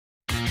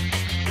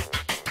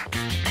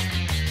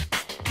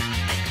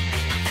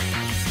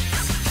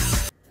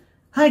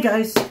Hi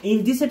guys,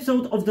 in this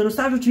episode of the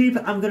Nostalgia Trip,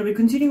 I'm gonna be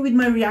continuing with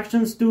my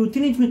reactions to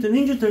Teenage Mutant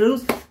Ninja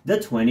Turtles, the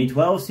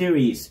 2012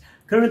 series.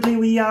 Currently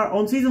we are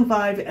on Season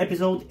 5,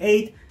 Episode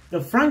 8,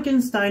 The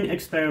Frankenstein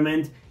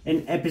Experiment,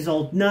 and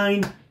Episode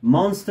 9,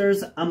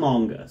 Monsters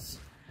Among Us.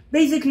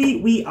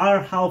 Basically, we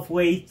are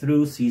halfway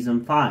through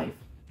Season 5,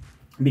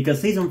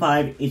 because Season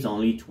 5 is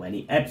only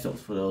 20 episodes,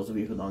 for those of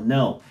you who don't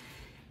know.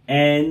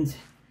 And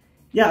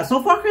yeah,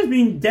 so far has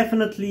been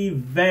definitely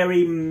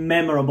very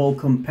memorable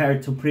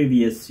compared to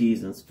previous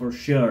seasons, for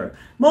sure.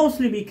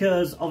 Mostly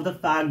because of the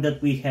fact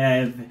that we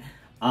have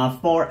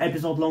 4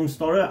 episode long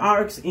story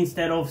arcs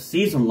instead of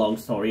season long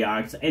story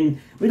arcs. And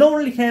we don't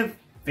really have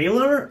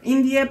filler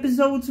in the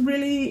episodes,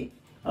 really.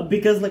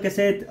 Because, like I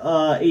said,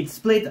 it's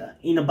split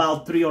in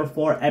about 3 or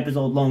 4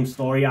 episode long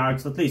story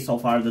arcs. At least so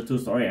far, the 2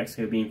 story arcs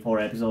have been 4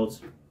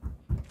 episodes.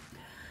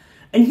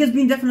 And it has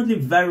been definitely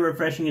very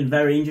refreshing and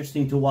very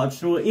interesting to watch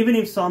through, even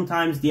if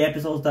sometimes the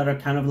episodes that are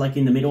kind of like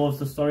in the middle of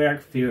the story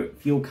arc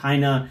feel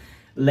kind of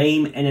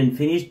lame and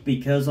unfinished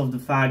because of the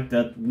fact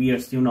that we are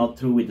still not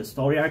through with the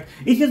story arc.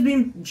 It has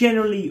been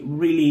generally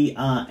really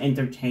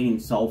entertaining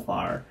so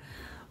far,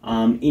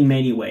 in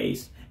many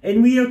ways.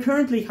 And we are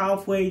currently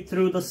halfway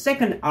through the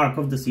second arc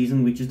of the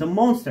season, which is the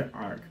Monster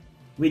arc,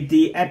 with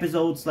the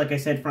episodes, like I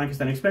said,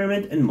 Frankestein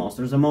Experiment and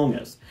Monsters Among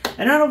Us.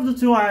 And out of the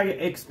two, I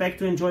expect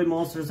to enjoy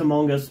Monsters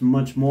Among Us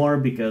much more,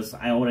 because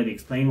I already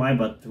explained why,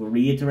 but to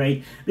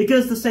reiterate,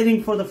 because the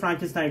setting for the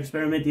Frankenstein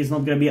Experiment is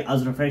not going to be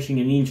as refreshing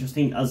and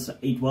interesting as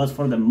it was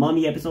for the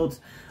Mummy episodes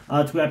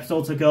 2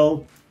 episodes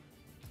ago.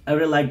 I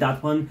really like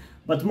that one.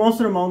 But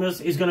Monster Among Us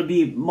is going to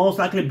be most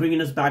likely bringing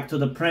us back to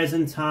the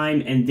present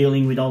time and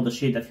dealing with all the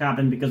shit that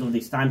happened because of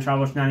these time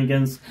travel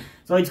shenanigans.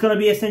 So it's going to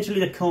be essentially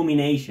the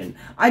culmination.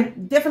 I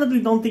definitely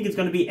don't think it's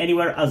going to be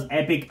anywhere as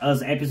epic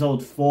as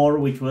episode 4,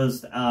 which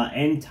was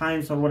End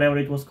Times or whatever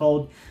it was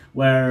called,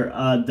 where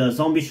the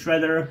zombie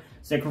shredder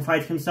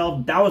sacrificed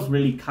himself. That was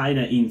really kind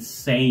of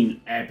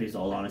insane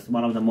episode, honestly.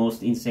 One of the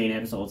most insane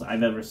episodes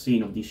I've ever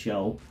seen of this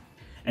show.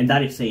 And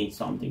that is saying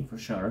something for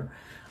sure.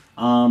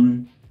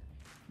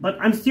 But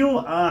I'm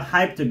still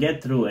hyped to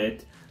get through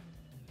it.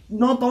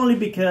 Not only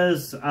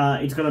because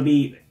it's gonna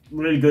be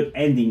really good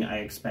ending, I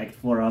expect,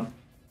 for a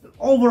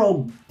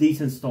overall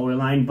decent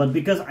storyline, but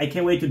because I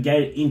can't wait to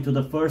get into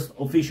the first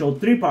official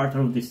 3-parter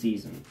of this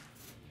season.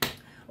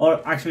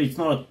 Or actually, it's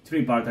not a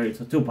 3-parter,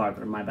 it's a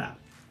 2-parter, my bad.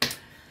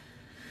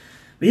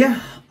 But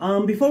yeah,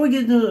 before we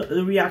get into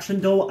the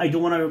reaction though, I do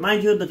want to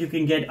remind you that you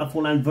can get a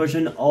full-length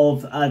version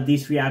of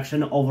this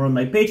reaction over on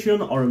my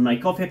Patreon or on my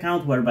Ko-fi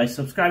account, where by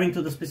subscribing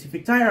to the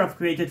specific tier I've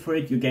created for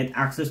it, you get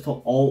access to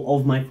all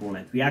of my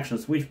full-length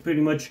reactions, which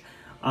pretty much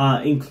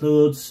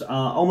includes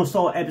almost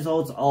all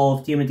episodes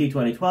of TMNT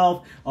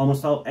 2012,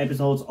 almost all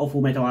episodes of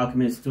Fullmetal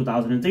Alchemist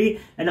 2003,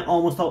 and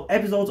almost all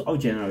episodes of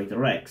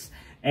Generator X.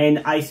 And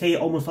I say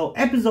almost all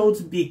episodes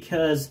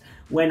because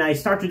when I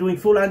started doing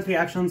full-length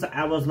reactions,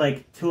 I was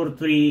like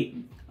 3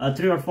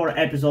 or 4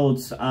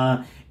 episodes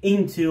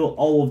into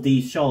all of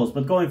these shows.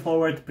 But going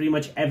forward, pretty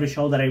much every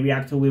show that I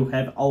react to will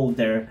have all of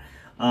their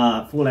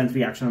full-length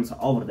reactions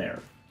over there.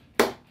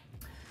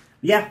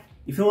 Yeah,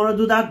 if you want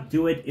to do that,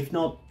 do it. If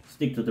not,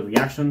 stick to the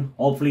reaction.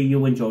 Hopefully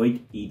you enjoy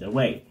it either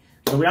way.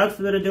 So without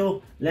further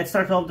ado, let's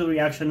start off the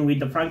reaction with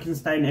the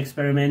Frankenstein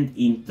Experiment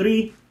in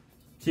 3,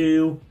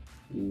 2,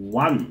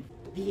 1.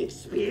 The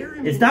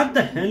experiment. Is that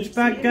the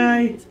Hunchback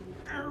guy?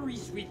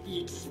 Hurries with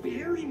the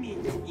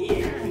experiment.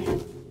 Yeah.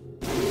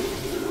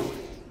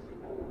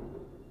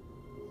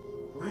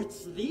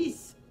 What's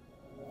this?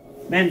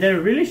 Man,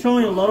 they're really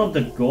showing a lot of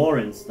the gore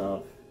and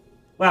stuff.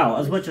 Well,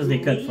 as much as they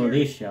could for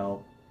this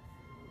show.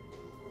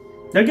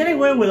 They're getting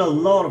away with a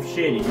lot of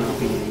shit, in my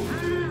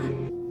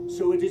opinion.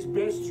 So it is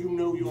best you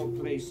know your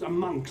place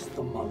amongst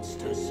the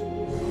monsters.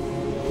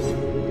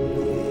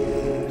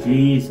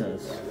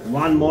 Jesus.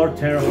 One more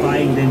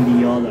terrifying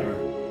than the other.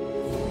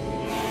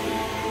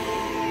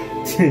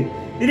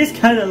 It is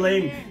kind of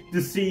lame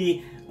to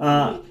see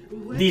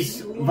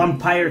this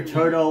vampire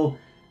turtle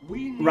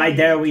right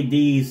there with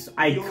these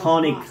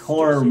iconic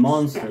horror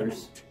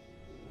monsters.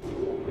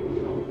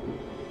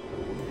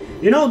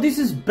 You know, this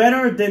is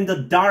better than the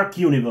Dark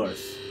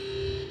Universe.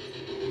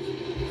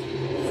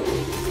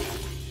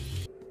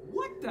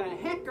 What the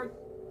heck are...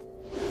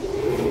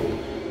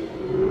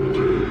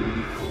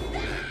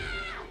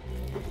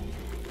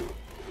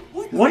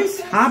 What is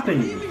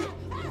happening?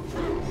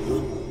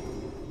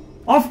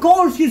 Of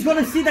course he's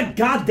gonna see the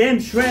goddamn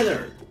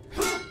shredder!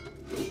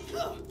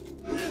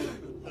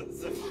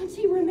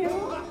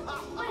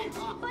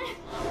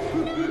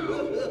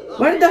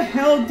 Where the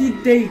hell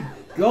did they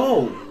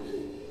go?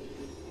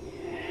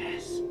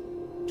 Yes.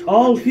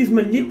 Oh, he's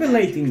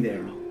manipulating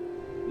them.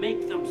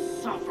 Make them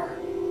suffer.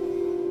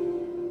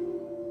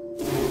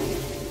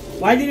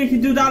 Why didn't he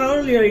do that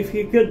earlier if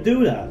he could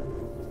do that?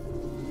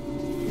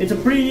 It's a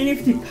pretty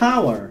nifty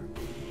power.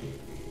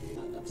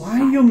 Why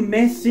are you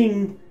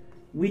messing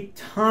with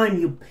time,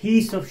 you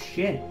piece of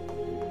shit?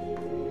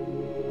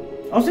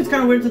 Also, it's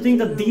kind of weird to think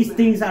that these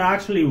things are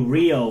actually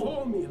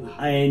real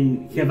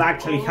and have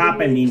actually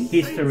happened in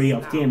history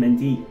of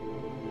TMNT.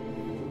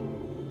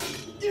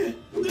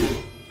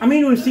 I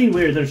mean, we've seen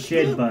weirder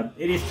shit, but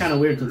it is kind of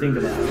weird to think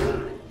about.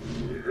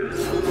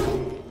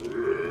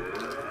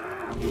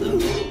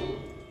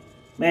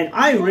 Man,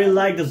 I really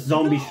like the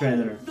zombie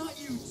shredder. Not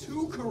you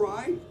too,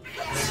 Karai.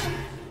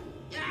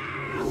 Stop!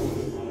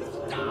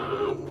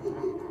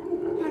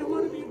 I don't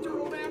want to be a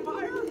turtle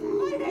vampire.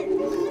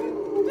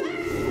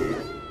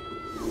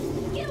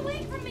 Get away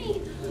from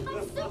me!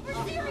 I'm super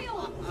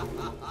cereal!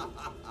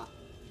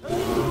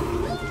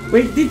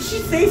 Wait, did she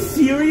say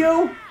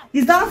cereal?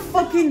 Is that a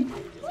fucking...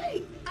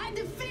 Wait, I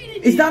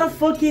defeated Is that a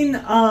fucking,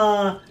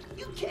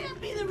 You can't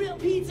be the real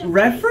pizza.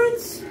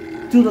 reference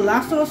to The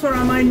Last of Us, or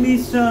am I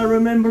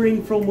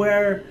remembering from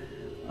where,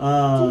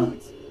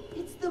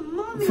 It's the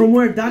mummy. from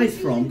where that is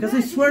from? Because I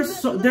swear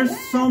there's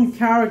some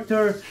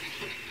character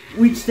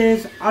which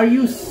says, "Are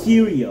you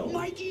cereal?"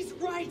 Mikey's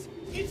right.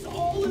 It's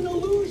all an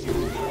illusion.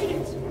 Fight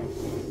it.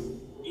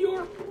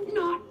 You're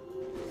not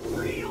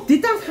real.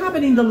 Did that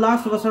happen in The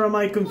Last of Us, or am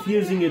I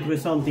confusing it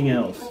with something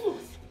else?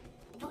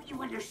 Don't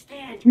you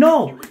understand?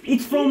 No,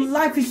 it's from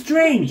Life is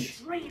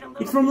Strange.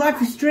 It's from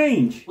Life is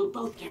Strange. We'll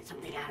both get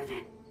something out of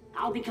it.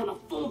 I'll become a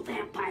full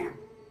vampire,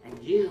 and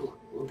you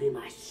will be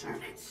my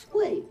servants.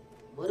 Wait,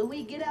 what do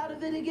we get out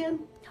of it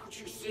again? Don't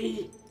you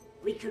see?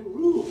 We can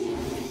rule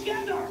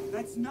together.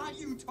 That's not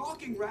you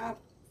talking, Raph.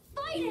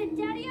 Fight it,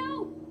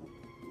 Daddy-O!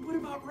 What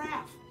about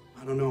Raph?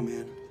 I don't know,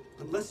 man.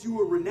 Unless you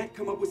or Renette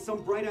come up with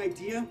some bright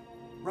idea,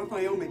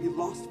 Raphael may be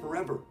lost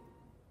forever.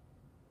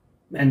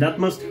 And that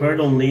must hurt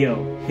on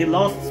Leo. He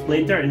lost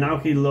Splinter, and now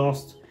he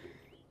lost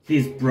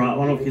his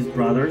one of his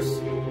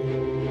brothers.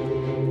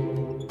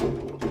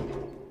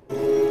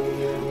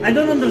 I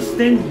don't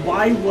understand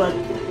why would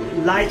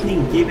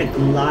lightning give it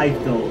life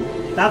though.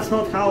 That's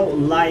not how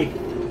life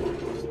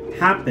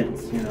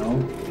happens, you know.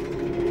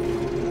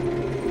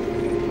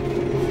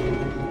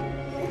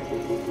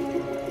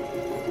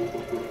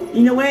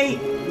 In a way,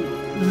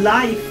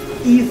 life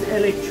is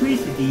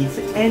electricity, it's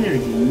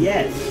energy,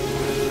 yes.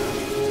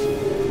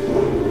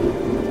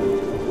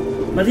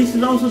 But this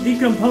is also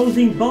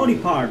decomposing body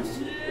parts.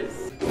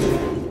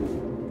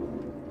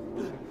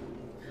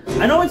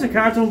 I know it's a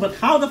cartoon, but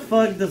how the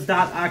fuck does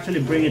that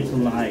actually bring it to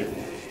life?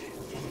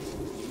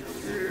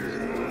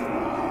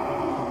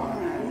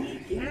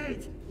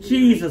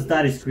 Jesus,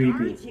 that is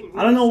creepy.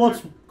 I don't know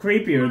what's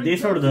creepier,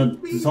 this or the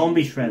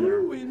zombie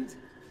shredder.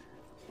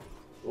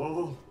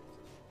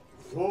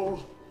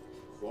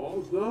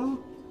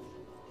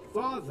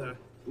 Father,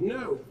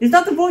 no. Is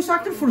that the voice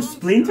actor for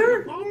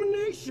Splinter?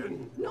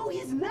 Abomination. No,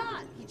 he's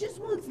not. He just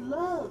wants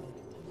love.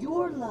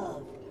 Your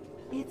love.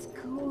 It's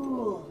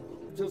cool.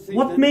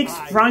 What makes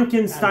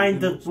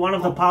Frankenstein one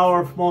of the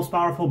most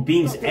powerful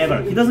beings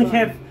ever? He doesn't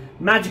have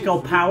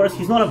magical powers,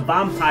 he's not a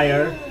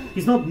vampire,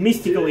 he's not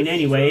mystical in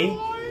any way.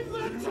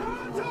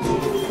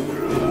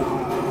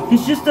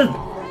 He's just a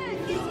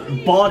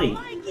body.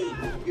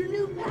 Your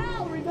new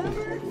pal,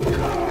 remember?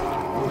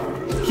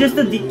 Just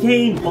a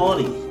decaying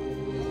body.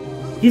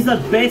 He's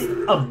at best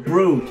a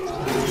brute.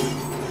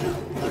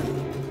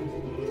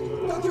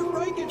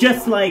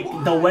 Just like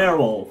the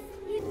werewolf.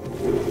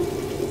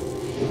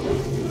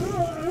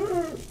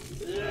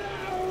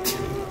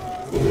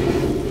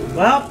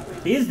 Well,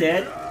 he's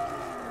dead.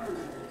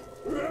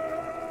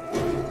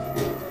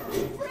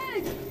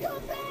 Frank,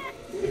 come back!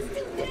 It's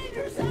too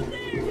dangerous out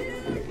there,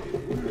 dude!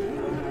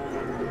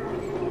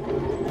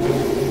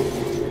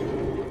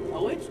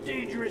 Oh, it's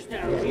dangerous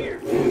down here.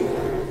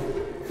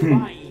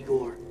 Bye,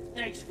 Igor.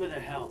 Thanks for the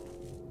help.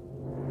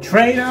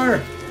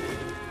 Traitor!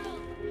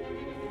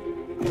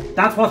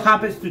 That's what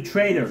happens to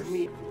traitors.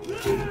 You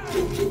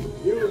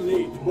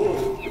need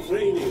more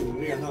training,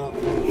 Leonardo.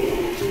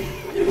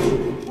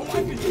 Oh,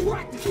 I've been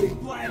practicing,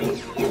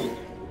 Vladdy.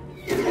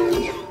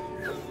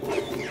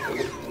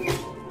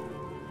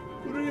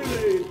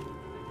 Really?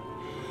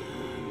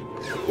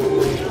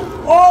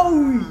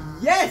 Oh,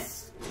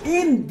 yes!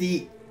 In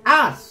the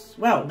ass!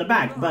 Well, the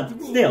back, but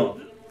still.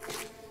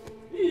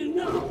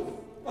 Enough!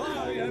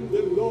 I am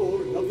the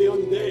Lord of the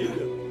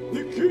Undead,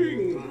 the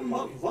King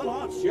of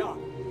Wallachia.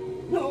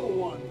 No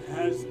one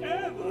has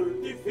ever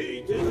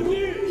defeated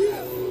me.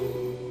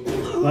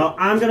 Well,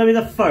 I'm gonna be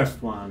the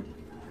first one.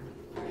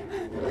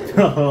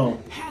 Oh.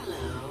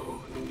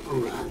 Hello,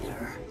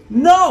 brother.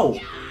 No!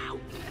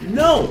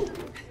 No!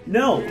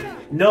 No!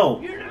 No!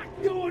 You're not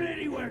going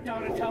anywhere,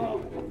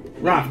 Donatello.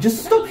 Raph,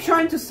 just stop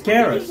trying to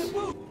scare us. If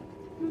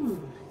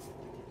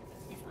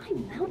I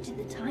mounted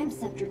the time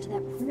scepter to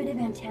that primitive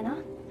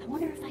antenna, I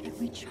wonder if I could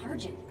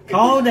recharge it.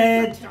 Called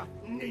it!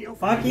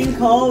 Fucking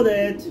called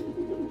it!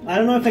 I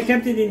don't know if I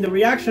kept it in the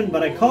reaction,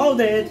 but I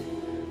called it!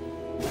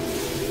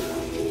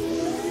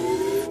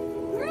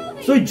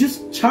 So it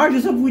just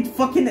charges up with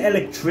fucking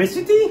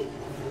electricity?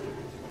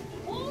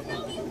 Oh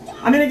no, you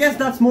don't! I mean, I guess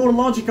that's more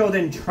logical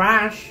than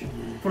trash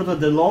for the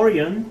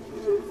DeLorean.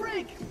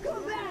 Frank,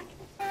 come back!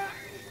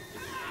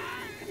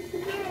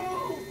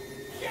 No!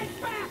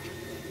 Get back!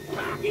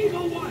 Back,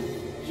 Eagle One!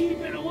 Keep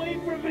it away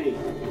from me!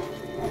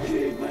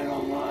 Keep it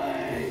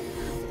away!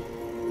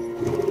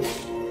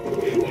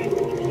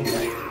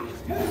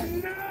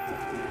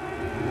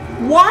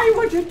 Why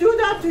would you do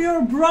that to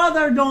your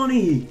brother,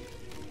 Donnie?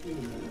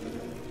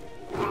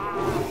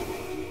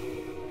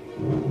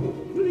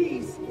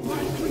 Please,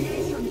 my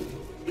creation,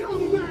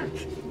 come back!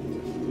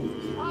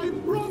 I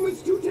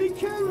promise to take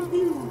care of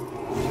you!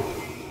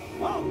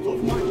 Out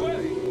of my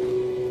way!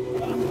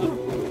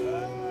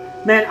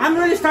 Man, I'm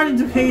really starting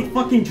to hate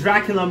fucking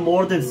Dracula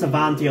more than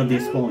Savanti at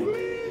this point.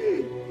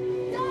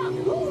 Doc,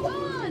 hold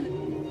on!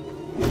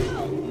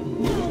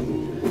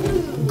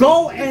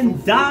 Go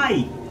and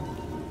die!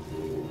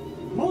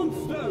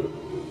 Monster,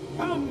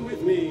 come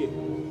with me,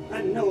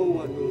 and no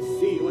one will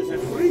see you as a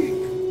freak.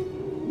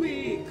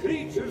 We,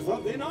 creatures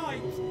of the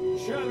night,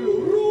 shall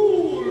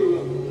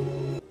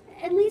rule!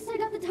 At least I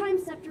got the time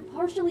scepter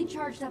partially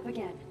charged up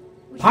again.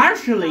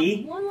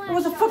 Partially? It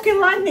was a fucking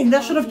lightning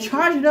that should have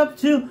charged it up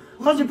to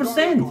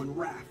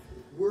 100%.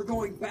 We're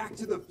going back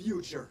to the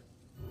future.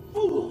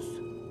 Fools!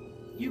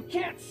 You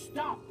can't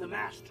stop the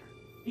Master.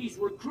 He's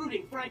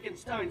recruiting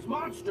Frankenstein's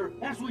monster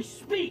as we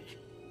speak.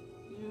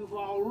 You've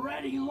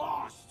already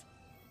lost.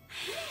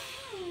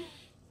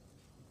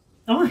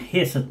 Don't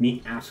hiss at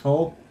me,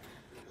 asshole.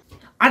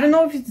 I don't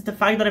know if it's the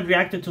fact that I've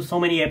reacted to so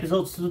many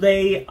episodes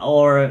today,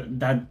 or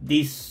that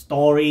this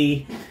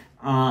story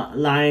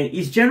line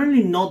is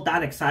generally not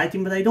that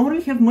exciting, but I don't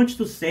really have much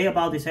to say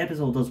about this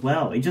episode as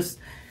well. It's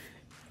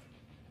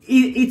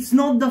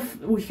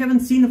not we haven't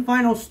seen the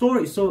final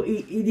story, so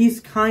it is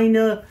kind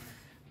of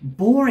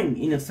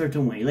boring in a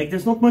certain way. Like,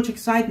 there's not much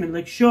excitement.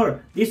 Like,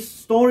 sure, this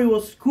story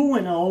was cool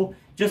and all,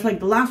 just like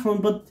the last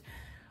one, but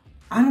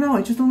I don't know,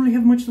 I just don't really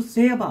have much to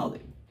say about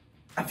it.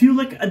 I feel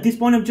like at this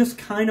point I'm just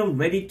kind of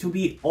ready to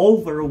be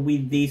over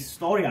with this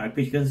story arc,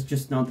 because it's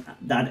just not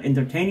that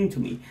entertaining to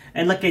me.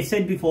 And like I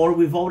said before,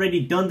 we've already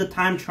done the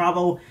time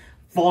travel,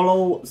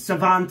 follow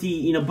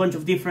Savanti in a bunch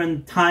of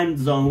different time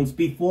zones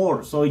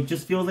before, so it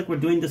just feels like we're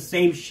doing the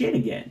same shit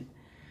again.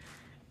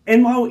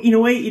 And while in a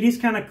way it is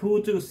kind of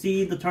cool to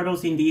see the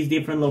turtles in these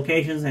different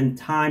locations and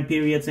time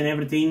periods and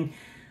everything,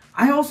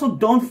 I also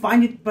don't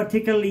find it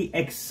particularly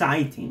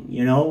exciting,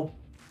 you know?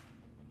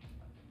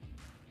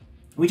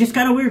 Which is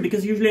kind of weird,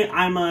 because usually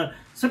I'm a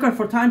sucker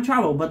for time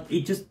travel, but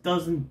it just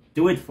doesn't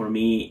do it for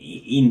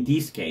me in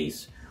this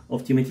case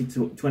of TMNT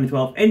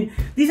 2012. And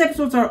these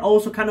episodes are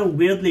also kind of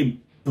weirdly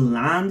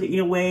bland in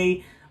a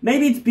way.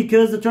 Maybe it's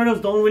because the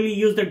turtles don't really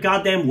use their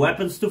goddamn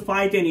weapons to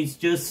fight, and it's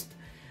just,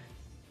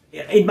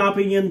 in my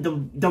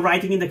opinion, the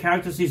writing in the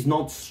characters is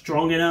not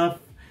strong enough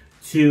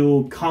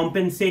to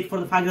compensate for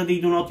the fact that they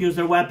do not use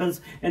their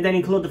weapons. And then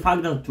include the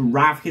fact that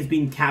Raph has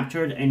been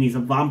captured and is a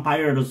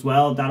vampire as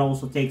well. That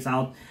also takes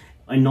out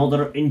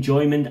another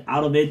enjoyment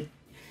out of it.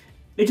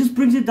 It just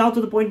brings it down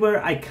to the point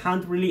where I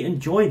can't really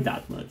enjoy it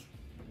that much.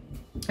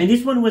 And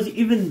this one was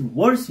even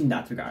worse in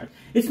that regard.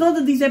 It's not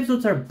that these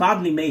episodes are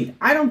badly made.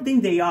 I don't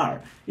think they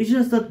are. It's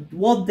just that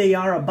what they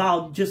are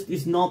about just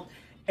is not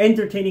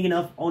entertaining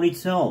enough on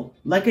its own.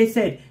 Like I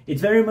said,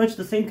 it's very much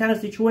the same kind of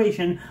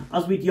situation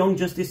as with Young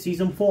Justice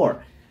Season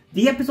 4.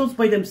 The episodes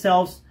by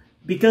themselves,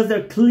 because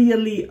they're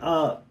clearly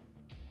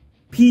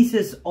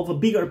pieces of a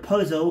bigger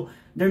puzzle,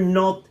 they're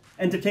not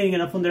entertaining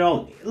enough on their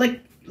own.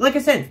 Like I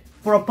said,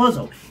 for a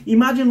puzzle,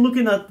 imagine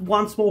looking at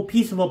one small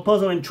piece of a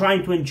puzzle and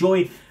trying to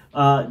enjoy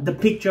the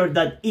picture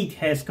that it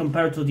has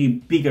compared to the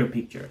bigger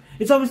picture.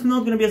 It's obviously not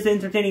going to be as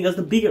entertaining as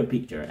the bigger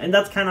picture, and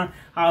that's kind of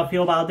how I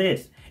feel about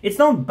this. It's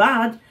not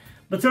bad,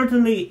 but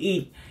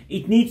certainly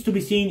it needs to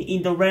be seen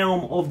in the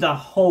realm of the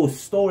whole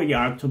story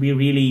arc to be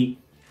really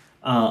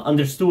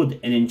understood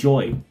and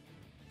enjoyed.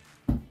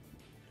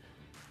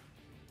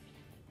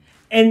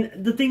 And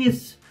the thing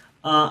is,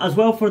 as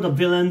well for the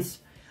villains,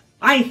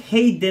 I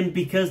hate them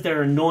because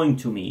they're annoying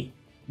to me,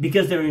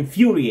 because they're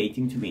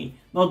infuriating to me,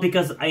 not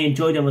because I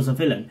enjoy them as a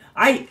villain.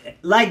 I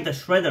like the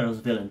Shredder as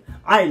a villain.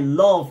 I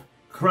love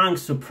Crank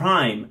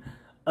Supreme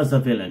as a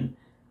villain.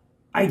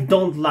 I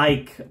don't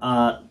like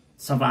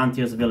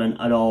Savanti as a villain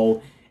at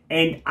all,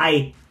 and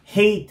I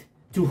hate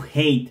to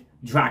hate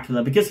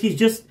Dracula because he's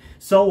just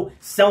so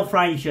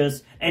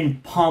self-righteous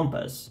and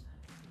pompous.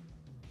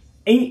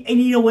 And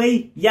in a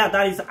way, yeah,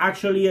 that is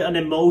actually an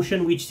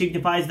emotion which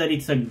signifies that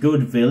it's a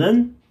good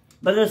villain.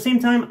 But at the same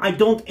time, I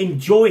don't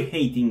enjoy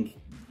hating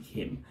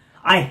him.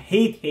 I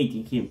hate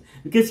hating him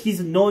because he's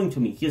annoying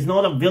to me. He's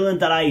not a villain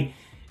that I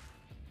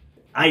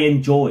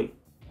enjoy.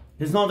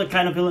 He's not the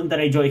kind of villain that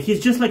I enjoy.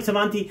 He's just like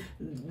Savanti.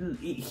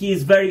 He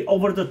is very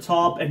over the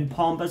top and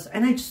pompous,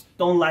 and I just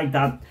don't like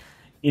that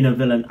in a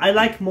villain. I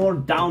like more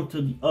down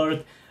to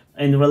earth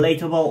and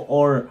relatable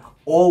or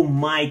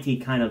almighty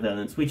kind of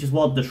villains, which is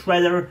what the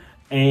Shredder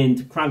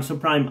and Crank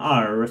Supreme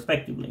are,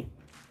 respectively.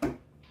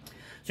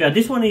 So yeah,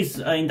 this one is,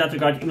 in that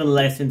regard, even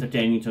less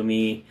entertaining to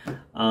me,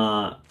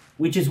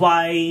 which is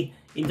why,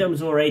 in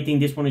terms of rating,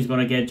 this one is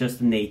gonna get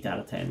just an 8 out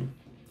of 10.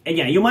 And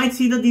yeah, you might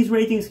see that these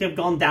ratings have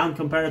gone down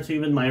compared to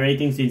even my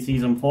ratings in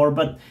Season 4,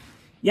 but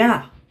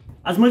yeah,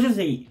 as much as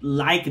I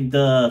like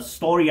the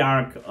story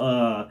arc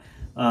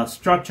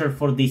structure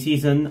for this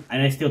season,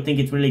 and I still think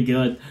it's really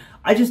good,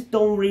 I just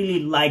don't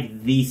really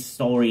like this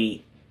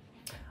story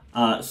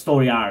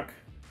arc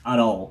at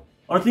all.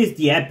 Or at least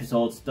the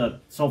episodes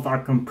that so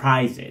far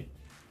comprise it.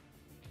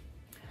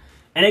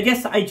 And I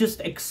guess I just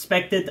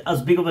expected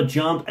as big of a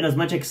jump and as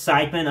much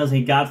excitement as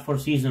I got for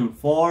Season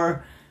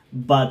 4,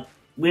 but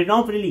we're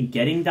not really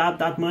getting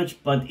that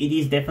much, but it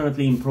is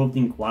definitely improved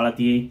in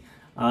quality.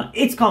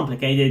 It's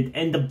complicated,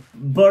 and the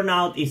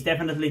burnout is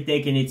definitely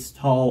taking its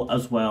toll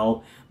as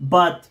well,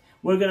 but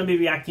we're going to be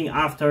reacting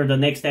after the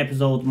next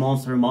episode,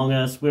 Monster Among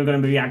Us. We're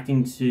going to be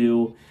reacting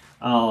to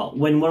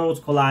When Worlds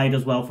Collide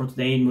as well for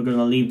today, and we're going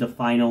to leave the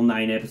final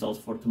 9 episodes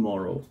for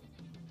tomorrow.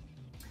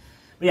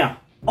 But yeah,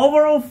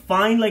 overall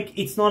fine. Like,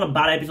 it's not a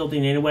bad episode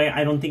in any way.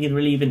 I don't think it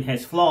really even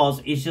has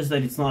flaws. It's just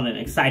that it's not an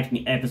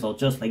exciting episode,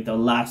 just like the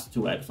last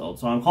 2 episodes.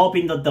 So I'm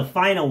hoping that the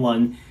final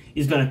one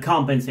is going to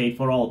compensate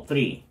for all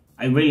 3.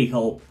 I really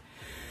hope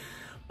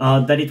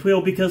that it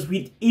will, because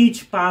with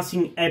each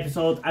passing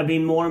episode, I've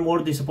been more and more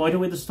disappointed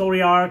with the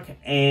story arc,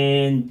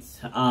 and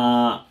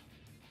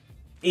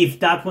if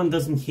that one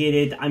doesn't hit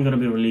it, I'm gonna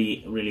be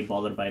really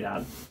bothered by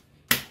that.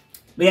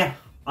 But yeah,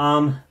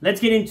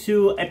 let's get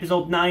into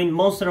episode 9,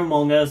 Monster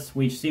Among Us,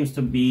 which seems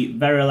to be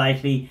very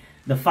likely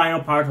the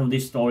final part of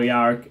this story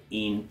arc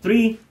in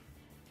 3,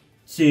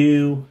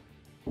 2,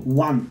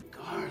 1.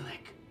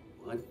 Garlic.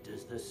 What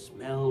does the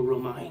smell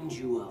remind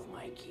you of,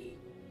 Mikey?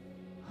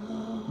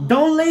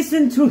 Don't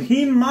listen to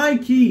him,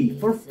 Mikey!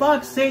 For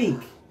fuck's sake!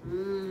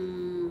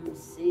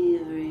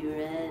 Savory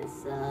red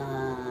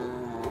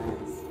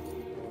sauce.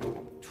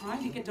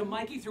 Trying to get to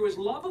Mikey through his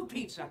love of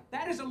pizza.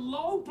 That is a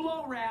low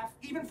blow, Raph,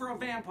 even for a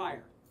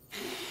vampire.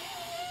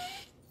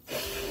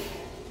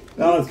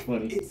 That was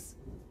funny. It's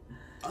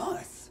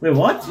us. Wait,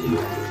 what?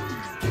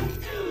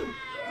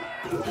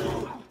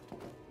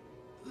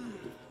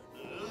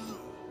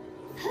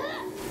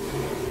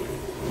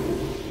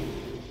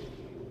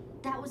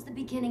 That was the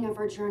beginning of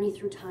our journey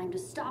through time to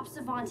stop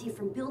Savanti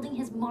from building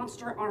his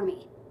monster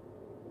army.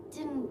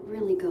 Didn't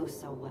really go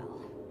so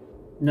well.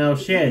 No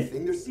shit.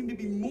 There seem to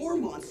be more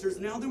monsters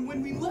now than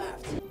when we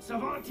left.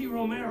 Savanti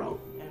Romero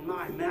and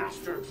my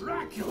master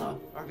Dracula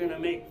are gonna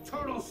make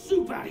turtle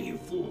soup out of you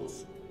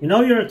fools. You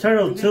know you're a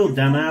turtle And too,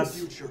 then you know the dumbass.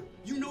 future.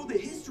 You know the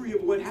history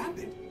of what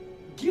happened.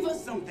 Give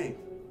us something.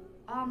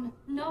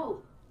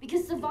 No.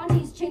 Because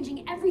Savanti is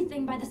changing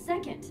everything by the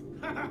second.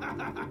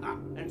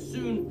 And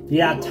soon...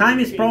 Yeah, you'll time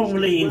is change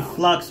probably as in well.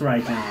 flux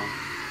right now.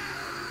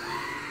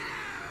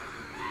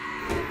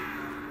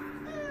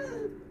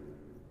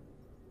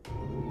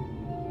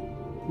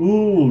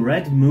 Ooh,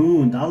 Red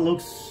Moon. That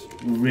looks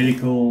really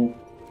cool.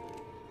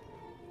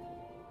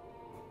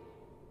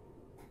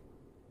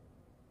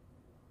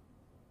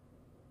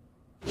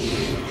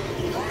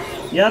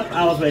 Yep,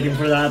 I was waiting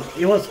for that.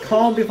 It was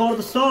calm before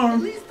the storm. At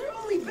least they're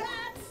only bats.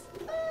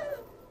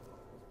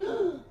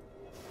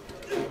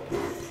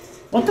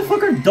 What the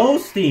fuck are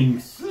those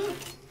things?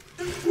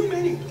 There's too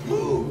many.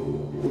 Move.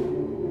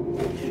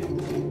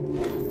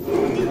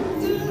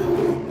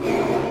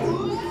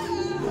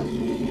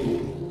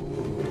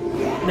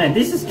 Man,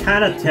 this is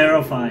kind of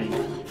terrifying.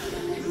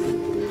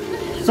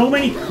 So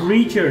many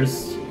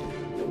creatures.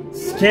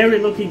 Scary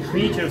looking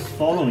creatures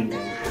following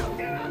them.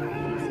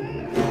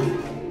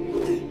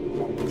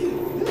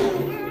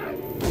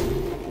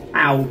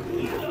 Ow.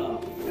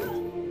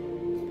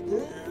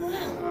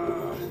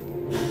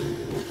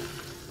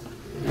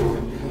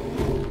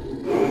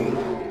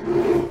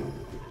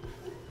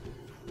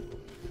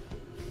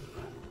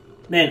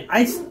 Man,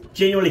 I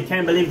genuinely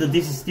can't believe that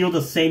this is still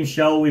the same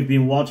show we've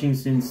been watching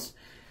since,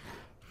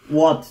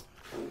 what,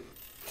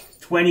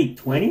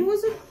 2020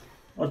 was it?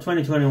 Or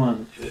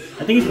 2021?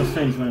 I think it was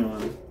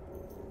 2021.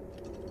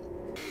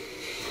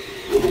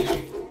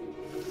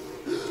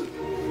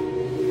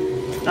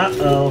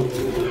 Uh-oh.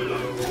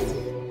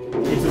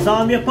 It's a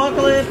zombie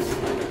apocalypse!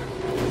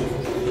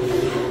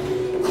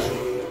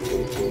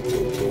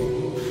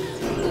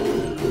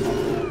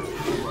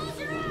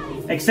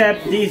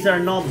 Except these are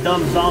not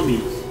dumb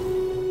zombies.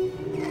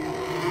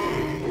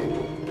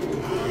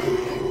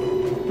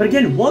 But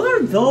again, what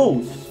are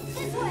those?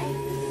 This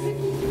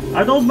way!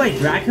 Are those by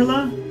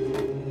Dracula?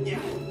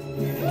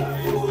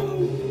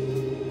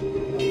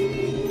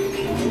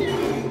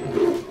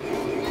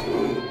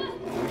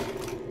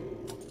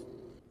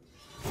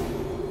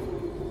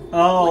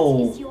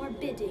 Oh. What is your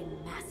bidding,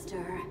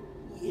 master?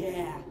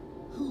 Yeah.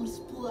 Whose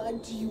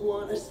blood do you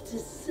want us to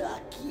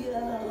suck,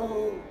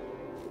 yo?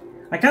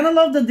 I kind of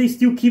love that they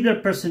still keep their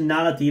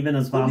personality even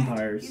as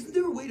vampires. Isn't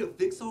there a way to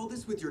fix all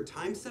this with your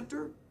time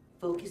scepter?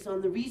 Focus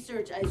on the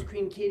research, Ice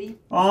Cream Kitty.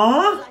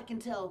 Aww. As I can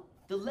tell,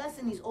 the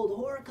lesson these old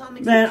horror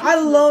comics Man, are I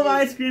teaching love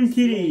us is Ice Cream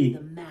Kitty.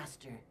 slay the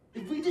master.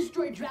 If we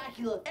destroy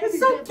Dracula, It's every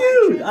so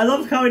vampire cute! I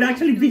love how it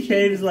actually transforms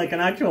behaves like an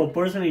actual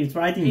person and it's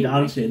writing Hey,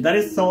 down Mikey, shit. That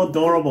is so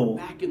adorable.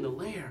 Back in the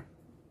lair,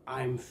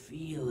 I'm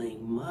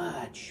feeling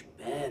much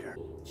better.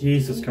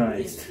 Jesus Take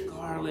Christ. this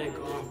garlic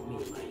off me,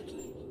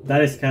 Mikey.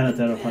 That is kind of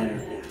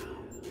terrifying.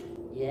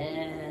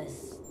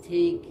 Yes,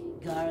 take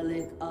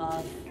garlic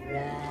off,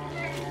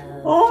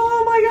 Ralph.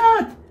 Oh my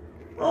god!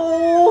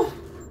 Oh!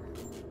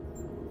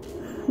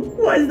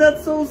 Why is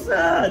that so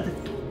sad?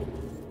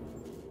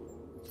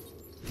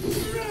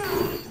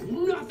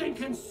 Nothing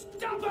can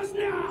stop us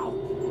now!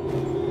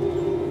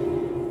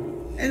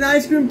 And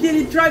Ice Cream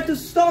Kitty tried to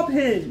stop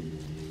him.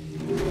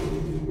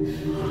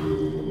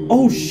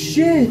 Oh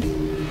shit!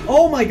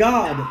 Oh my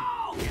god!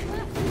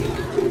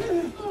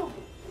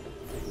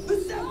 The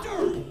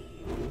scepter!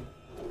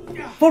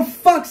 For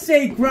fuck's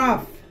sake,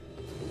 Raph!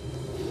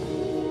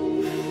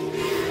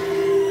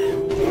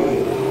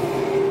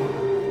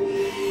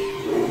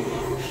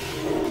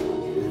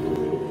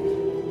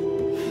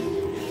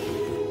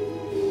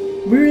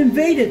 We're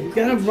invaded! We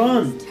gotta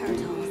run!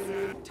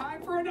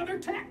 Time for another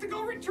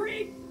tactical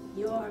retreat!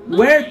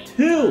 Where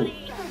to?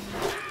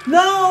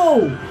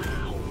 No!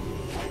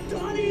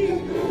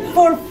 Donnie!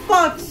 For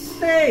fuck's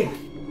sake!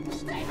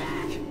 Stay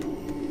back!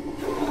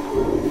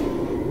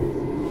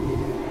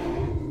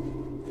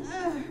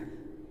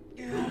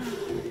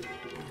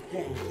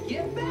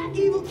 Get back,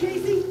 evil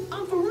Casey!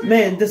 I'm for real!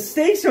 Man, the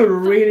stakes are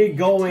really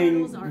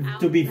going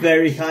to be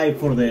very high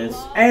for this.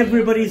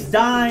 Everybody's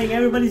dying,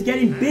 everybody's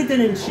getting bitten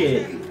and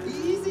shit.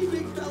 Easy,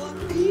 big fella,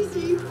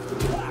 easy!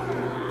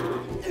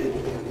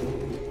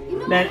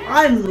 Man,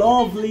 I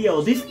love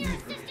Leo. This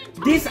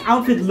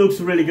outfit looks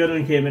really good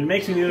on him and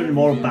makes him even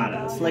more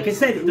badass. Like I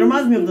said, it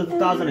reminds me of the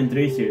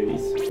 2003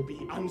 series. Be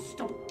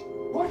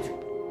unstoppable. What?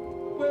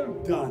 Well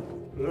done,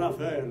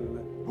 Raphael.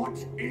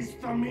 What is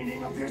the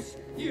meaning of this?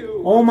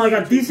 You Oh my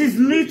god, this is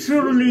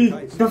literally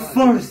the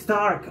first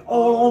arc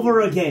all over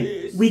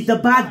again. With the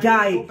bad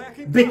guy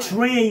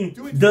betraying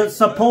the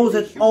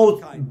supposed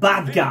old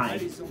bad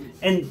guy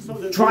and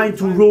trying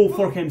to rule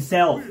for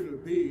himself. will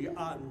be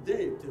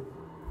undead.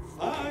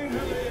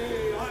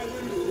 Finally, I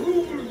will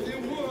rule the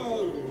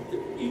world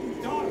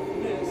in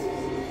darkness.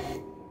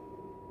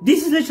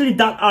 This is literally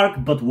that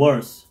arc, but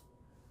worse.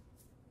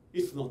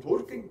 It's not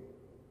working.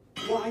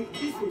 Why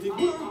isn't it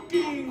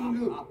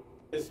working?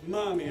 It's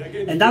mommy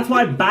against And that's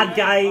why the bad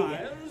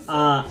guy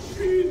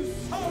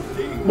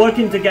insulting.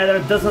 working together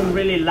doesn't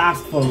really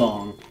last for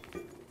long.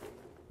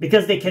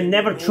 Because they can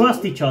never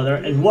trust each other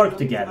and work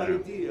together.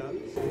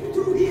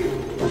 Through here!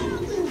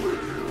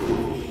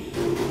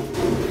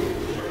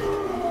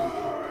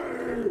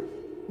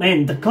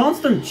 Man, the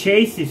constant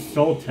chase is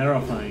so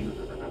terrifying.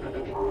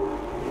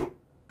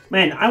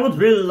 Man, I would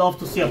really love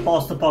to see a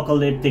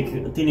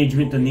post-apocalyptic Teenage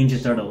Mutant Ninja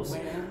Turtles.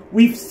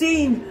 We've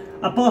seen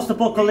a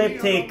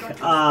post-apocalyptic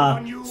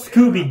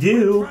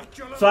Scooby-Doo,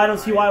 so I don't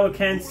see why we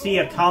can't see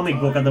a comic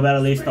book at the very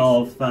least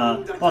of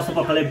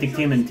post-apocalyptic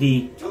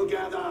TMNT.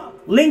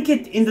 Link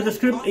it in the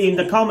description, in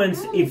the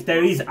comments, if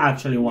there is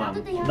actually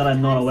one that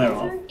I'm not aware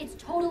of. It's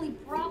totally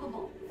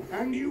probable.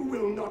 And you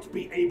will not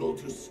be able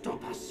to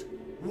stop us.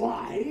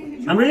 Why?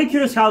 I'm really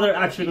curious how they're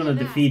actually gonna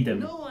defeat them.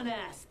 No one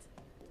asked.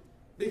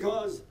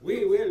 Because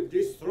we will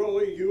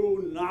destroy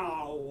you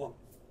now.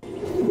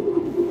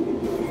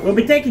 We'll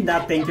be taking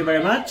that, thank you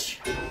very much.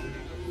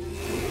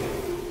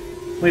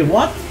 Wait,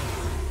 what?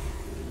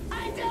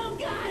 I don't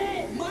got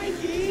it!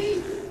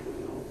 Mikey!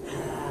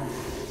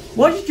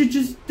 What did you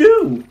just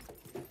do?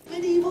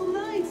 Medieval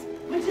knights!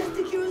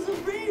 Majestic heroes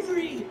of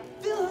bravery!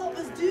 They'll help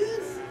us,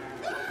 dudes!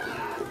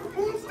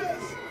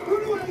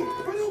 Run away!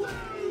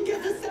 Get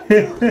the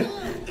scepter!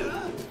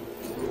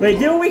 Wait,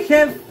 didn't we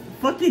have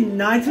fucking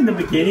knights in the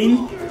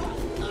beginning?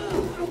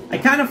 I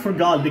kind of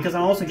forgot because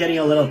I'm also getting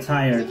a little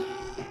tired.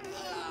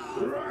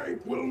 Right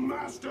will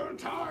master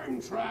time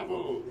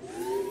travel.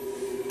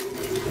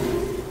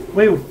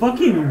 Wait,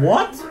 fucking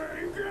what?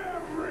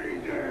 Break every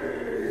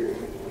day.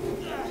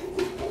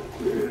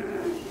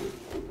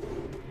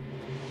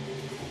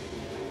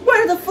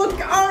 Where the fuck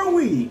are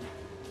we?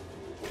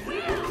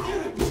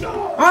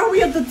 Are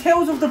we at the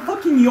tails of the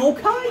fucking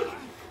yokai?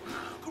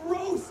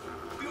 Gross!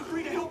 Feel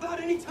free to help out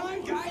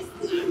anytime, guys!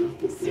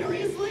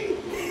 Seriously?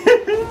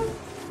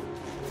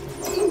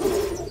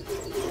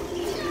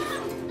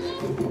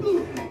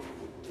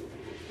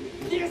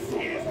 This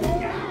is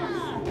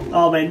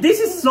Oh man, this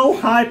is so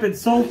hype and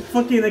so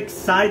fucking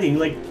exciting.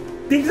 Like,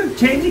 things are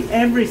changing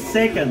every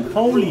second.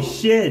 Holy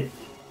shit.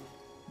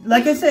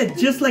 Like I said,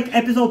 just like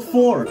episode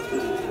 4.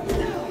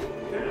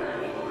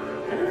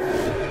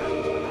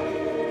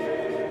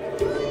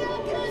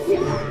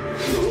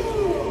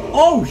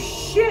 Oh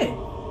shit!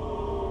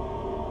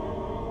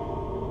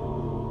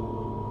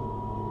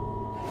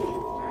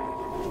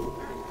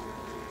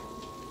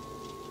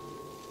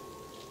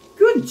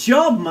 Good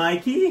job,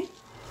 Mikey!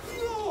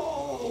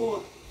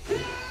 No!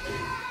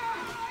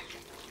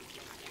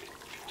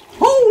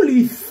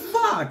 Holy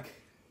fuck!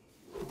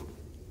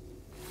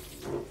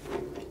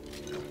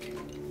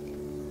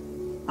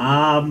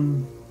 Are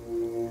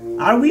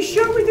we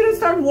sure we didn't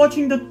start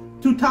watching the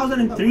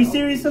 2003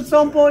 series at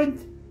some point?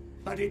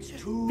 But it's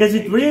too Because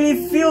it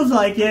really feels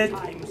like it.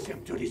 time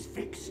scepter is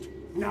fixed.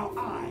 Now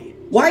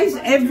Why is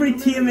every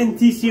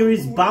TMNT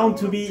series bound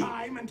to be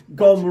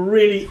gone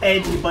really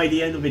edgy by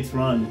the end of its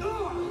run?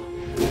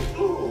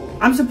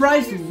 I'm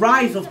surprised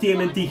Rise of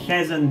TMNT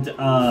hasn't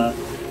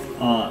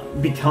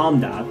become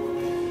that.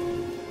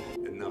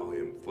 And now I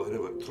am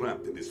forever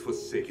trapped in this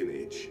forsaken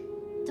age.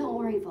 Don't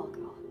worry,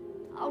 Volko.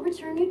 I'll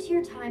return you to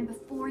your time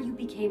before you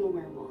became a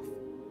werewolf.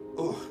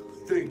 Oh,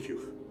 thank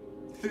you.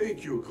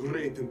 Thank you,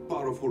 great and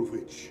powerful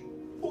witch.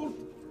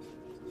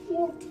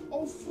 What?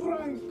 Oh,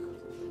 Frank!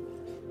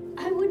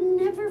 I would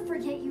never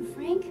forget you,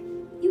 Frank.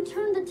 You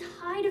turned the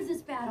tide of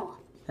this battle.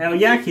 Hell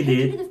yeah, he Take you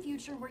did. to the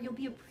future where you'll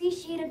be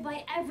appreciated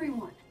by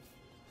everyone.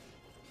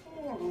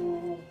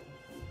 Aww.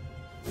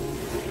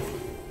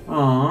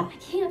 I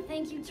can't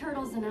thank you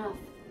turtles enough.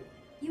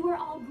 You are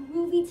all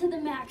groovy to the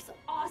max.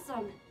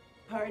 Awesome.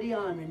 Party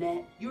on,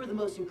 Renette. You're the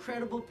most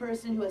incredible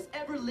person who has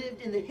ever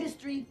lived in the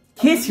history.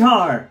 Kiss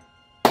her!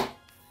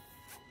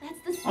 That's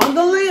the On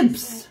the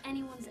lips!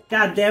 Anyone's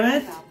God damn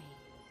it. about me.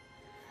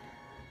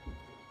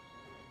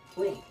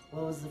 Wait,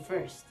 what was the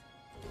first?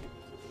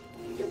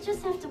 You'll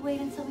just have to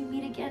wait until we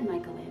meet again,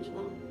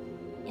 Michelangelo.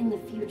 In the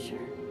future.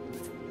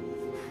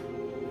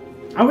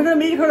 Are we gonna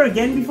meet her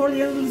again before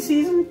the end of the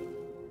season?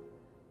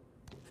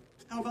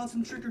 How about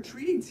some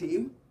trick-or-treating,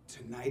 team?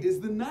 Tonight is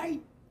the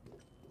night.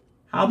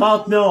 How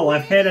about no?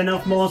 I've had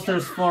enough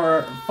monsters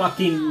for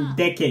fucking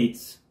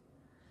decades.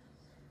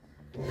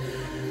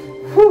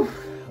 Whew.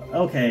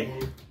 Okay.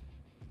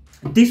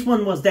 This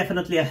one was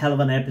definitely a hell of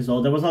an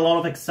episode. There was a lot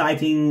of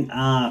exciting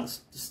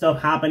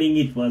stuff happening.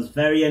 It was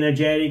very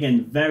energetic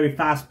and very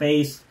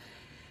fast-paced.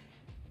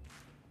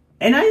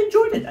 And I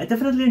enjoyed it. I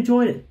definitely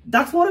enjoyed it.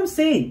 That's what I'm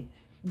saying.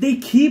 They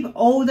keep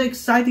all the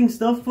exciting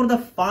stuff for the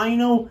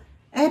final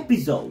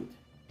episode.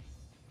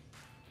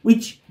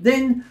 Which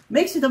then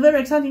makes it a very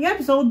exciting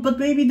episode, but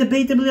maybe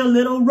debatably a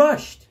little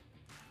rushed.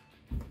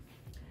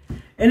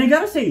 And I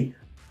gotta say,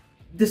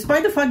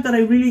 despite the fact that I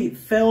really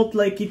felt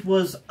like it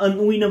was an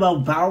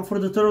unwinnable battle for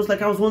the Turtles,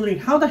 like I was wondering,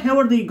 how the hell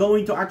are they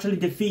going to actually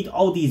defeat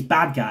all these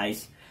bad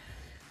guys?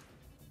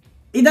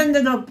 It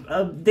ended up,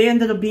 they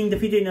ended up being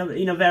defeated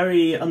in a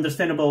very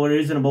understandable and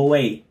reasonable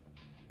way.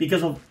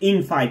 Because of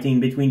infighting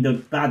between the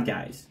bad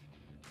guys.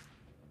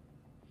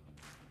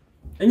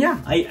 And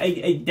yeah,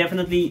 I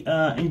definitely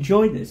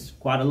enjoyed this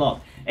quite a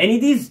lot. And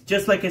it is,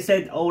 just like I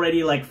said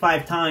already like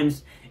 5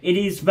 times, it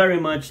is very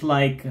much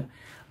like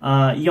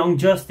Young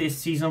Justice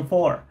Season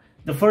 4.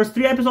 The first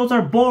 3 episodes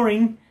are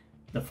boring,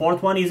 the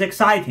 4th one is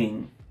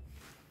exciting.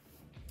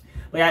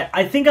 But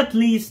I think at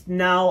least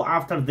now,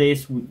 after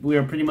this,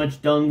 we're pretty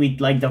much done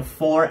with like the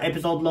 4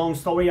 episode long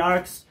story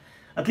arcs.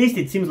 At least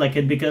it seems like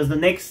it, because the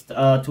next 2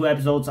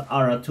 episodes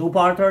are a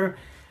 2-parter.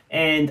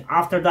 And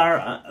after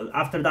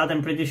that,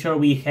 I'm pretty sure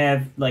we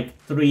have like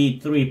 3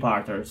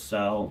 3-parters,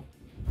 so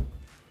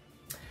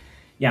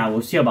yeah,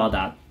 we'll see about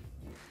that.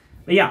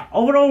 But yeah,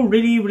 overall,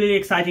 really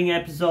exciting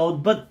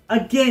episode. But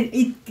again,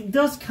 it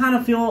does kind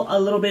of feel a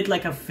little bit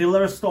like a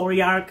filler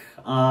story arc,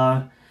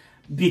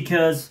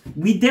 because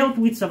we dealt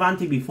with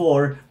Savanti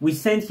before, we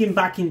sent him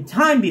back in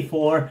time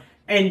before,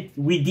 and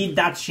we did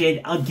that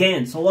shit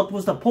again. So what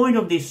was the point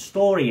of this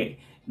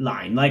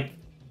storyline? Like,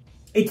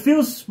 it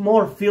feels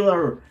more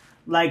filler,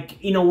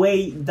 like, in a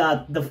way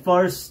that the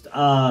first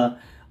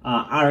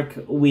arc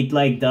with,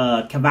 like,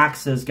 the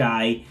Cavaxes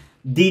guy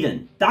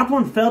didn't. That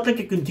one felt like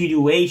a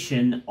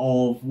continuation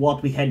of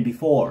what we had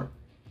before.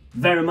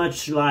 Very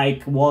much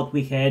like what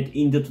we had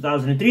in the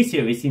 2003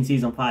 series in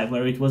Season 5,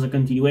 where it was a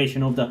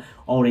continuation of the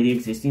already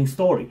existing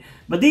story.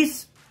 But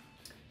this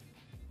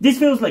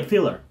feels like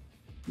filler.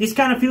 This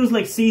kind of feels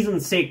like Season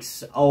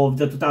 6 of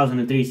the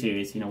 2003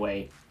 series, in a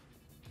way.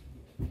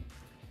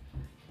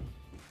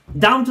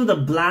 Down to the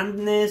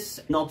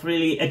blandness, not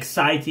really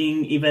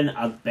exciting, even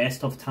at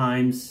best of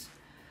times.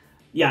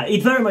 Yeah,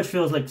 it very much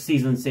feels like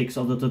Season 6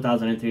 of the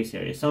 2003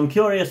 series. So I'm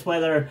curious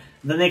whether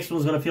the next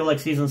one's gonna feel like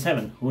Season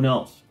 7. Who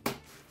knows? But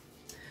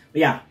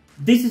yeah,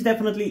 this is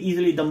definitely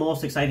easily the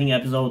most exciting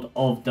episode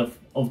of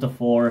the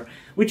 4.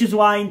 Which is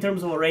why, in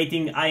terms of a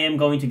rating, I am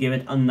going to give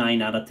it a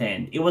 9 out of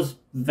 10. It was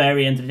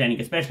very entertaining,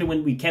 especially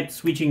when we kept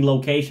switching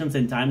locations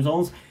and time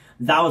zones.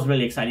 That was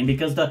really exciting,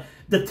 because the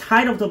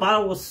tide of the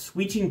battle was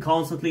switching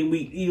constantly.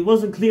 It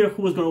wasn't clear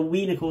who was going to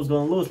win and who was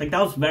going to lose. Like,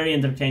 that was very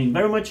entertaining.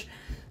 Very much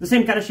the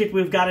same kind of shit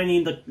we've gotten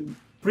in the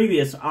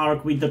previous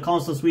arc, with the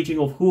constant switching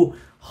of who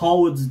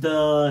holds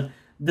the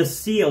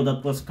seal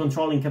that was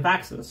controlling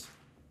Cavaxes.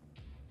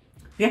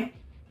 Yeah,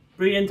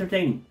 pretty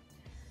entertaining.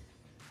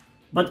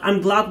 But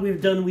I'm glad we're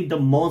done with the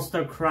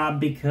monster crap,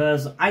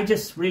 because I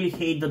just really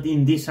hate that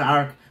in this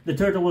arc the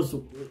turtles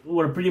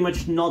were pretty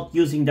much not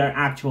using their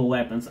actual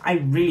weapons. I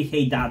really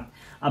hate that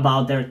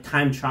about their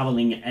time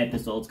traveling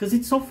episodes, because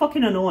it's so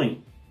fucking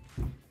annoying.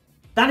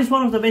 That is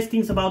one of the best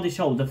things about the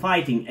show, the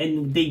fighting,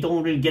 and they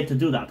don't really get to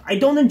do that. I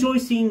don't enjoy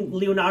seeing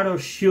Leonardo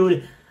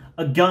shoot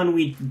a gun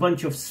with a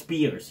bunch of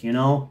spears, you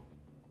know?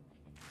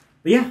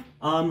 But yeah,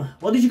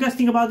 what did you guys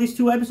think about these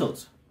 2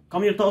 episodes?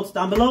 Comment your thoughts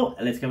down below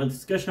and let's have a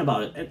discussion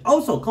about it. And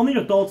also, comment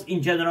your thoughts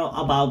in general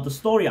about the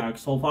story arc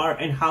so far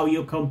and how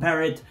you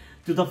compare it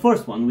to the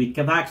first one with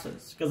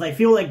Cavaxes. Because I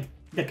feel like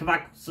the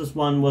Cavaxes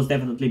one was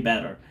definitely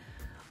better.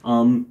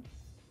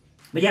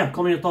 But yeah,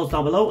 comment your thoughts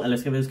down below and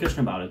let's have a discussion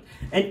about it.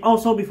 And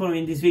also, before we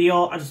end this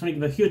video, I just want to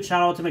give a huge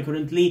shout out to my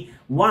currently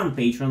 1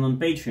 patron on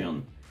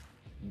Patreon,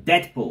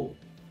 Deadpool.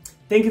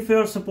 Thank you for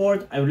your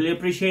support, I really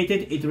appreciate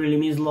it. It really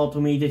means a lot to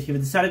me that you've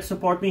decided to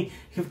support me,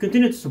 you've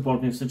continued to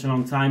support me for such a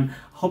long time.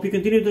 Hope you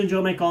continue to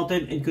enjoy my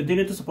content and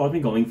continue to support me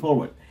going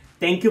forward.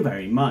 Thank you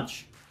very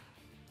much.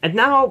 And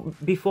now,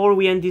 before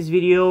we end this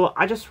video,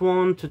 I just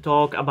want to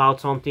talk about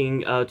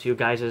something to you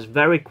guys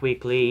very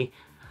quickly,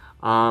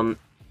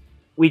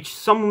 which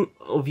some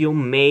of you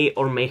may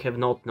or may have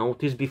not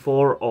noticed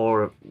before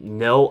or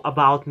know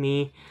about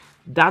me,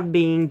 that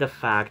being the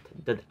fact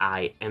that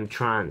I am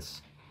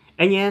trans.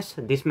 And yes,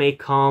 this may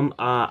come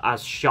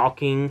as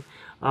shocking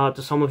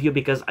to some of you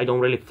because I don't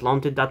really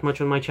flaunt it that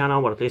much on my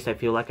channel, or at least I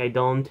feel like I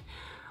don't.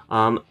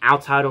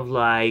 Outside of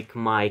like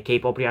my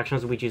K-pop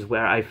reactions, which is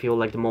where I feel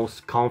like the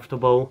most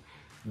comfortable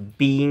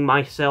being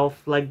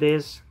myself like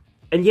this.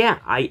 And yeah,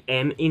 I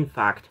am in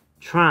fact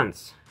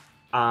trans.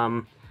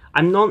 I'm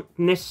not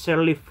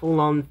necessarily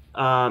full-on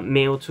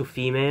male to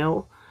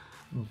female,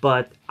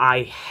 but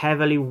I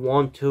heavily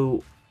want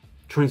to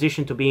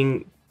transition to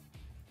being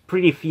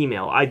pretty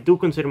female. I do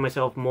consider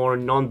myself more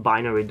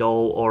non-binary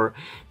though, or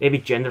maybe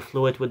gender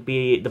fluid would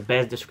be the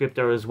best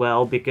descriptor as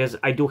well, because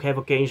I do have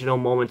occasional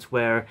moments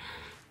where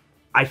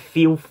I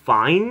feel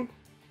fine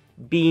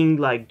being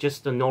like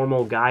just a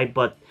normal guy,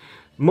 but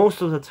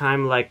most of the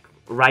time, like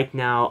right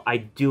now, I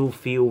do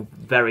feel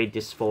very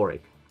dysphoric.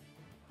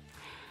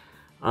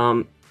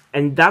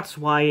 And that's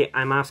why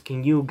I'm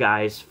asking you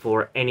guys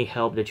for any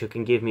help that you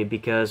can give me,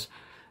 because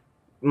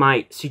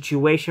my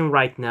situation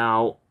right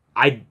now,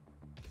 I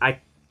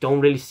don't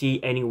really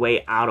see any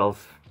way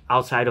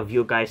outside of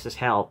you guys'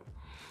 help.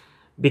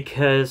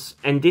 Because,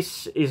 and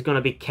this is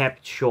gonna be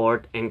kept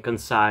short and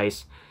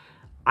concise,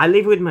 I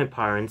live with my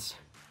parents.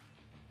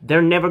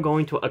 They're never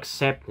going to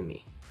accept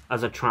me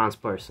as a trans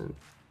person.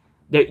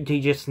 They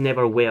just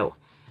never will.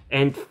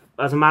 And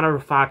as a matter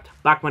of fact,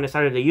 back when I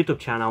started the YouTube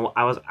channel,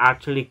 I was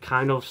actually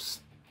kind of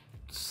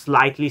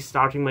slightly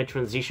starting my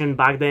transition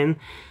back then,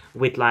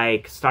 with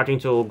like starting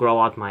to grow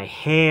out my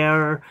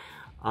hair.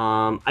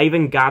 I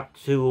even got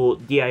to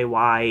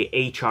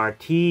DIY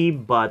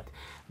HRT, but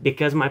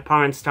because my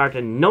parents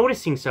started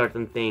noticing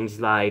certain things,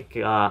 like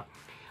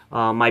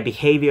my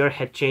behavior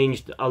had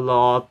changed a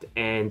lot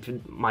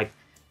and my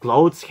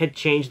clothes had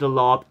changed a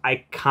lot,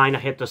 I kind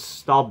of had to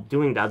stop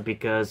doing that,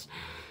 because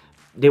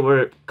they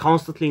were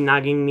constantly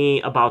nagging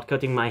me about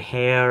cutting my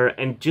hair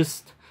and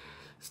just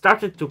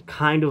started to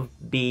kind of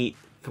be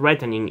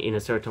threatening in a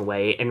certain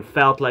way, and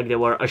felt like they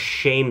were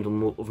ashamed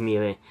of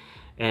me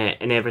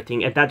and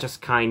everything. And that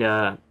just kind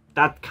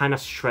of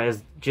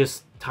stress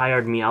just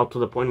tired me out to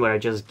the point where I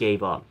just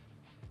gave up.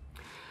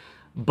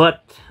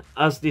 But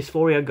as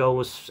dysphoria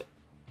goes,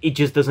 it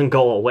just doesn't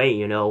go away,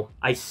 you know.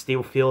 I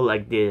still feel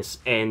like this,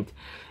 and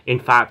in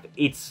fact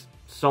it's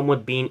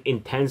somewhat been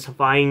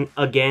intensifying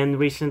again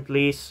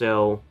recently,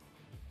 so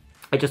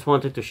I just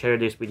wanted to share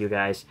this with you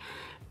guys.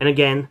 And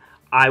again,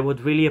 I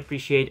would really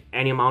appreciate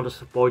any amount of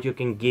support you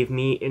can give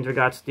me in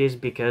regards to this,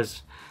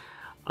 because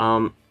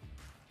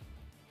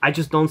I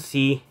just don't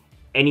see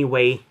any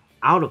way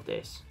out of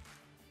this.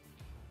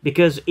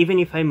 Because even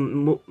if I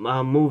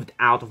moved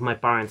out of my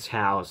parents'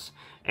 house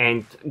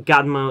and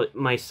got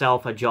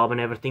myself a job and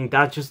everything,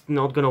 that's just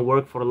not gonna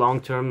work for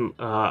long-term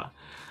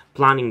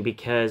planning,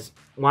 because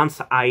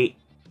once I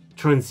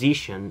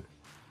transition,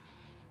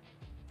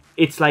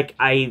 it's like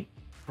I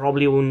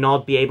probably will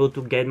not be able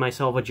to get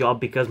myself a job,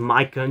 because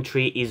my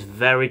country is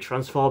very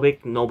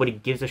transphobic. Nobody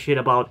gives a shit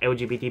about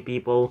LGBT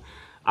people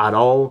at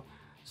all.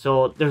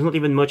 So there's not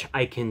even much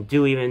I can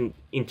do even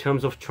in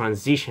terms of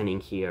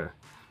transitioning here.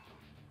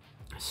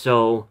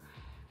 So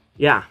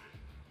yeah,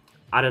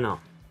 I don't know.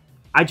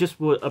 I just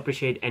would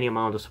appreciate any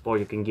amount of support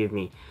you can give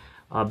me,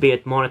 be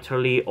it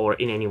monetarily or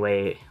in any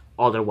way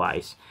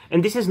otherwise.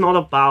 And this is not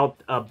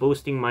about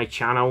boosting my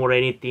channel or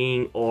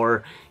anything,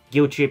 or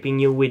guilt-tripping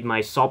you with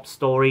my sob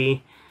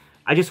story.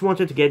 I just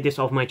wanted to get this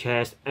off my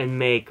chest and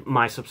make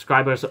my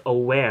subscribers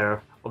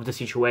aware of the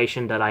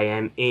situation that I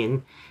am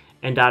in,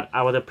 and that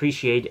I would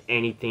appreciate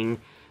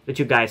anything that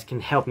you guys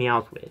can help me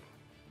out with.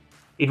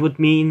 It would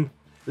mean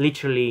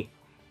literally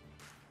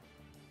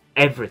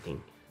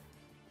everything.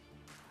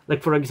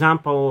 Like, for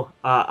example,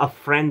 a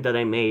friend that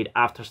I made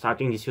after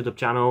starting this YouTube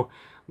channel,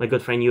 my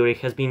good friend Yuri,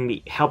 has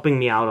been helping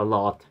me out a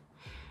lot.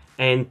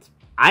 And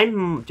I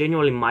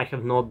genuinely might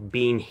have not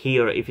been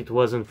here if it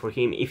wasn't for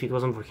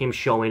him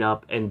showing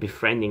up and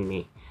befriending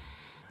me.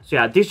 So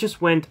yeah, this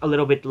just went a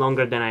little bit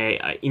longer than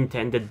I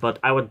intended, but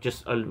I would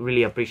just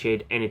really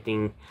appreciate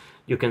anything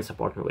you can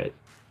support me with.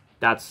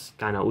 That's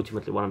kind of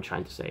ultimately what I'm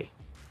trying to say.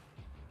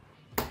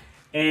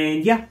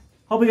 And yeah,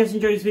 hope you guys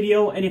enjoyed this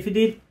video, and if you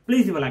did,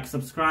 please leave a like,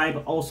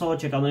 subscribe. Also,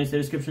 check out the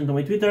description to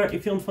my Twitter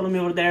if you don't follow me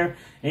over there,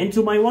 and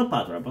to my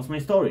Wattpad where I post my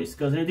stories,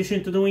 because in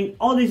addition to doing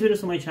all these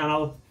videos on my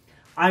channel,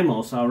 I'm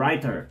also a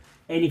writer.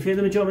 And if you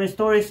enjoy my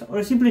stories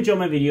or simply enjoy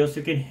my videos,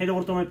 you can head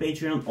over to my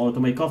Patreon or to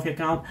my Ko-fi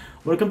account,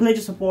 where you can pledge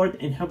your support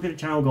and help your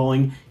channel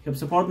going, help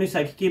support me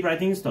so I can keep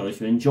writing stories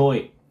you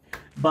enjoy.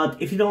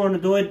 But if you don't want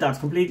to do it, that's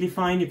completely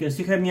fine. You can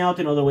still help me out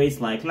in other ways,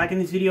 like liking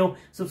this video,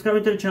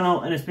 subscribing to the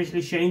channel, and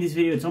especially sharing this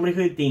video with somebody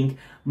who you think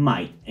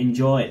might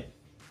enjoy it.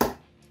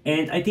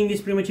 And I think this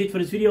is pretty much it for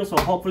this video, so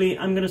hopefully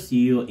I'm gonna see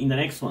you in the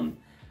next one.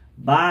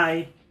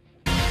 Bye!